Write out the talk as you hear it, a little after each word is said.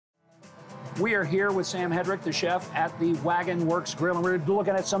We are here with Sam Hedrick, the chef at the Wagon Works Grill, and we're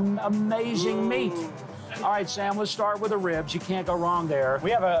looking at some amazing meat. All right, Sam, let's start with the ribs. You can't go wrong there.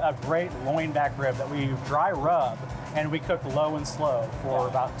 We have a great loin back rib that we dry rub, and we cook low and slow for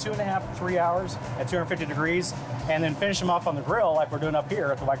about 2.5 to 3 hours at 250 degrees, and then finish them off on the grill like we're doing up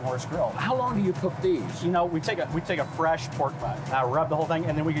here at the Wagon Works Grill. How long do you cook these? You know, we take a fresh pork butt, rub the whole thing,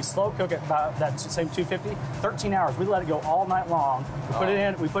 and then we can slow cook it about that same 250, 13 hours. We let it go all night long. We put it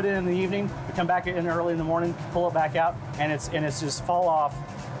in. We put it in the evening. We come back in early in the morning, pull it back out, and it's just fall off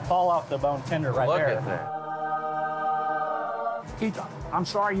the bone tender right there. Look at that. Keith, I'm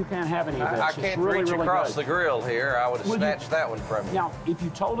sorry you can't have any of this. I can't reach across the grill here. I would have snatched that one from you. Now, if you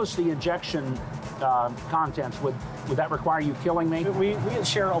told us the injection contents, would that require you killing me? We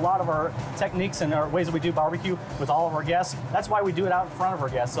share a lot of our techniques and our ways that we do barbecue with all of our guests. That's why we do it out in front of our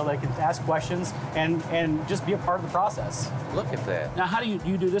guests, so they can ask questions and just be a part of the process. Look at that. Now, how do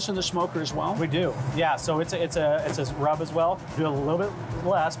you do this in the smoker as well? We do, yeah. So it's a rub as well. Do a little bit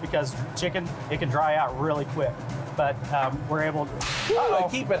less because chicken, it can dry out really quick. But we're able to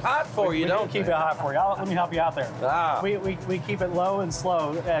keep it hot for you, don't keep it hot for you. Let me help you out there. We keep it low and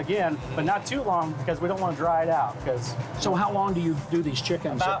slow again, but not too long because we don't want to dry it out. So how long do you do these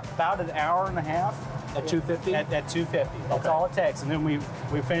chickens? About an hour and a half. At 250? At 250. That's all it takes. And then we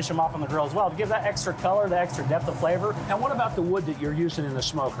finish them off on the grill as well to give that extra color, the extra depth of flavor. And what about the wood that you're using in the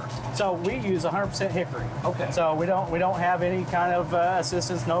smoker? So we use 100% hickory. Okay. So we don't have any kind of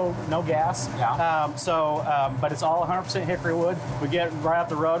assistance, no gas. Yeah. But it's all 100% hickory wood. We get right up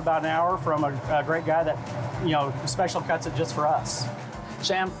the road about an hour from a great guy that, special cuts it just for us.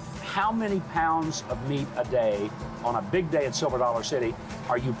 Sam, how many pounds of meat a day on a big day at Silver Dollar City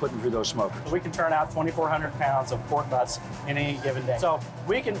are you putting through those smokers? We can turn out 2,400 pounds of pork butts in any given day. So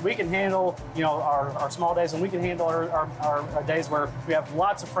we can handle our small days, and we can handle our days where we have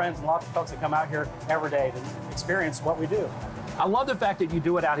lots of friends and lots of folks that come out here every day to experience what we do. I love the fact that you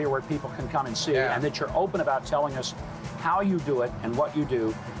do it out here where people can come and see, and that you're open about telling us how you do it and what you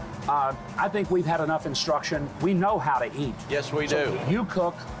do. I think we've had enough instruction. We know how to eat. Yes, we do. You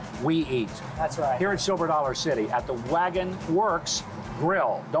cook, we eat. That's right. Here at Silver Dollar City at the Wagon Works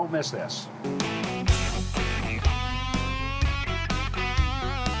Grill. Don't miss this.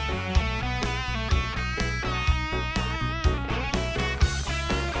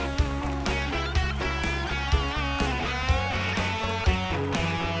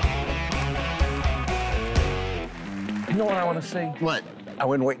 You know what I want to see? What? I've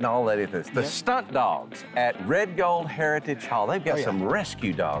been waiting all day for this. The Stunt Dogs at Red Gold Heritage Hall. They've got some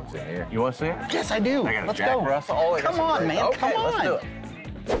rescue dogs in here. You want to see it? Yes, I do. They got a Let's Jack go. Russell. Oh, they got Come some on, great- man. Okay, Come on. let's do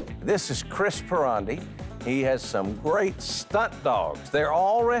it. This is Chris Perandi. He has some great stunt dogs. They're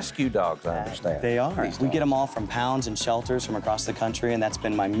all rescue dogs, I understand. They are. We get them all from pounds and shelters from across the country, and that's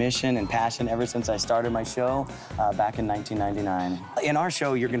been my mission and passion ever since I started my show back in 1999. In our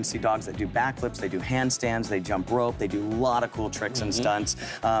show, you're going to see dogs that do backflips, they do handstands, they jump rope, they do a lot of cool tricks and stunts,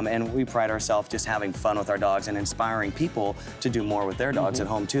 and we pride ourselves just having fun with our dogs and inspiring people to do more with their dogs at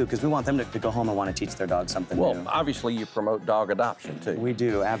home, too, because we want them to go home and want to teach their dogs something new. Well, obviously, you promote dog adoption, too. We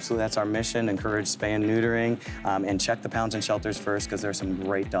do, absolutely. That's our mission, encourage spay and neutering, and check the pounds and shelters first, because there's some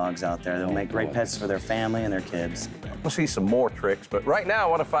great dogs out there. They'll make great pets for their family and their kids. We'll see some more tricks, but right now I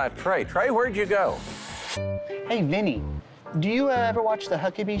want to find Trey. Trey, where'd you go? Hey, Vinny, do you ever watch the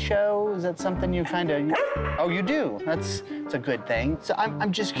Huckabee show? Is that something you kind of... Oh, you do? That's a good thing. So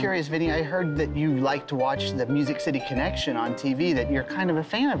I'm just curious, Vinny, I heard that you like to watch the Music City Connection on TV, that you're kind of a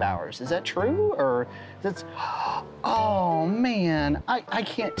fan of ours. Is that true, or that's... Oh, man, I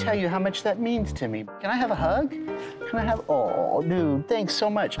can't tell you how much that means to me. Can I have a hug? Can I have... Oh, dude, thanks so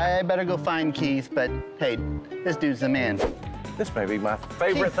much. I better go find Keith, but hey, this dude's the man. This may be my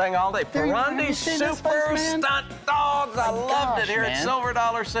favorite thing all day. Perandi Super Stunt Dogs. I loved it here at Silver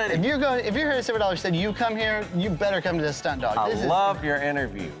Dollar City. If you're here at Silver Dollar City, you come here, you better come to the Stunt Dog. I love your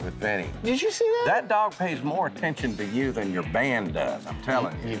interview with Vinny. Did you see that? That dog pays more attention to you than your band does, I'm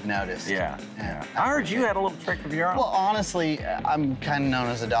telling you. You've noticed. Yeah. I heard you had a little trick of your own. Well, honestly, I'm kind of known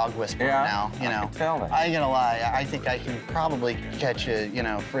as a dog whisperer now. I can tell that. I ain't gonna lie, I think I can probably catch a,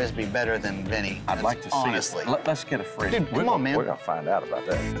 frisbee better than Vinny. I'd like to see honestly. it. Let's get a frisbee. Dude, come on, man. We're gonna find out about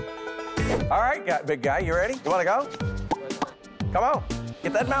that. All right, big guy, you ready? You wanna go? Come on,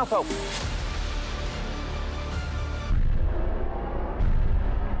 get that mouth open.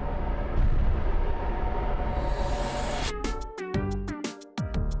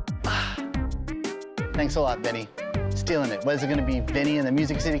 Thanks a lot, Vinny. Stealing it. What is it gonna be, Vinny and the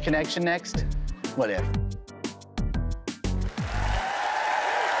Music City Connection next? Whatever.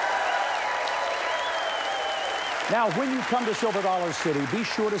 Now, when you come to Silver Dollar City, be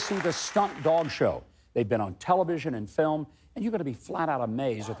sure to see the Stunt Dog Show. They've been on television and film, and you're going to be flat out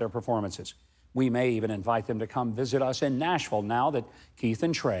amazed at their performances. We may even invite them to come visit us in Nashville now that Keith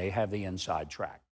and Trey have the inside track.